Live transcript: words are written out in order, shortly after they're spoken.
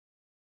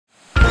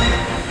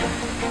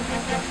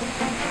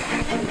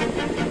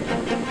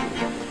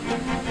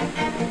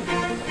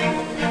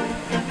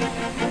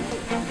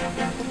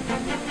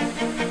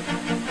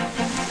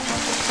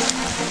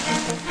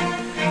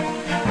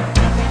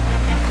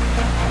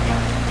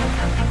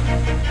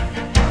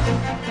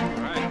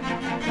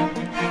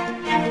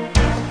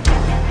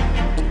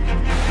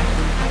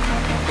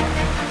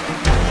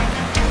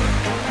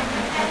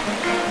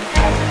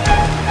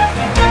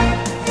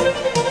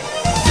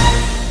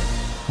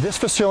This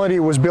facility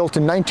was built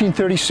in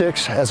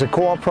 1936 as a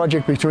co-op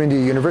project between the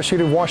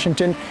University of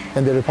Washington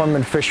and the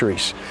Department of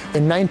Fisheries.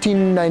 In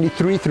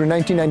 1993 through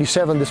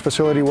 1997, this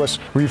facility was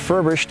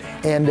refurbished,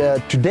 and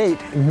to date,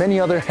 many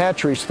other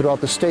hatcheries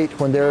throughout the state,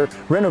 when they're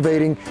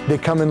renovating, they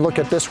come and look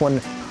at this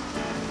one.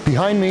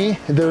 Behind me,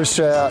 there's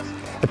a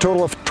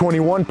total of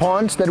 21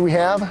 ponds that we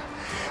have.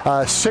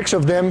 6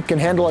 of them can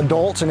handle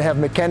adults and have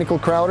mechanical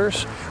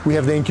crowders. We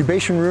have the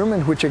incubation room,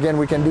 in which again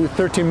we can do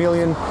 13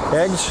 million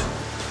eggs.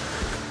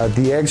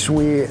 The eggs,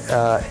 we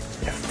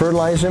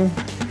fertilize them,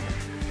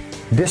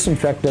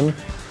 disinfect them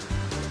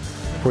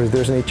where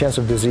there's any chance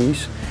of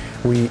disease.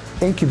 We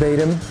incubate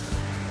them,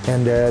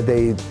 and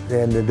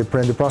in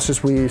the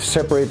process we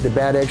separate the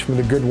bad eggs from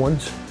the good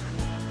ones,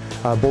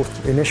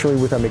 both initially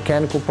with a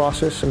mechanical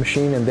process, a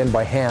machine, and then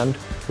by hand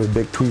with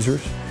big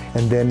tweezers.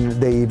 And then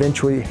they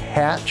eventually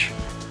hatch,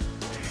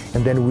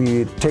 and then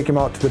we take them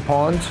out to the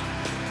ponds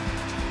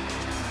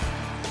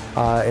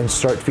and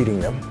start feeding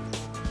them.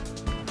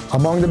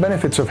 Among the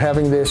benefits of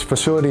having this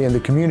facility in the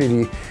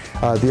community,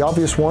 the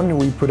obvious one,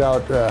 we put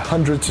out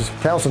hundreds of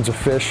thousands of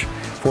fish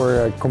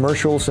for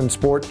commercials and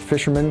sport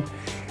fishermen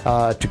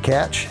to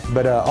catch.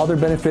 But other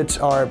benefits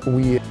are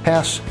we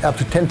pass up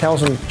to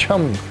 10,000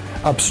 chum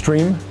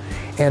upstream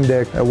and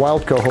a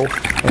wild coho,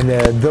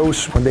 and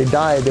those, when they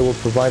die, they will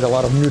provide a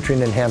lot of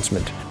nutrient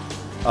enhancement.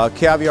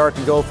 Caviar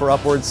can go for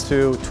upwards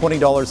to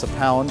 $20 a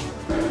pound.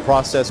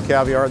 Processed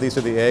caviar, these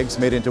are the eggs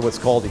made into what's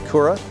called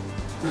ikura.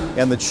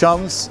 And the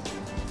chums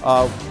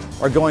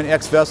are going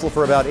ex-vessel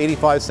for about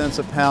 85 cents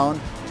a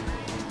pound,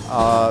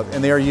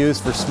 and they are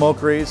used for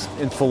smokeries,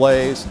 in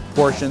fillets,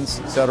 portions,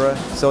 etc.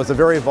 So it's a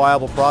very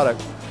viable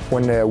product.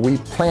 When we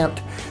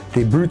plant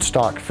the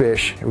broodstock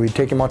fish, we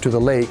take them out to the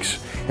lakes,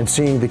 and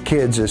seeing the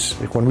kids, is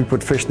when we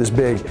put fish this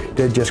big,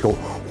 they just go,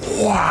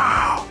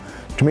 wow!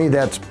 To me,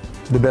 that's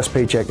the best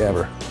paycheck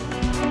ever.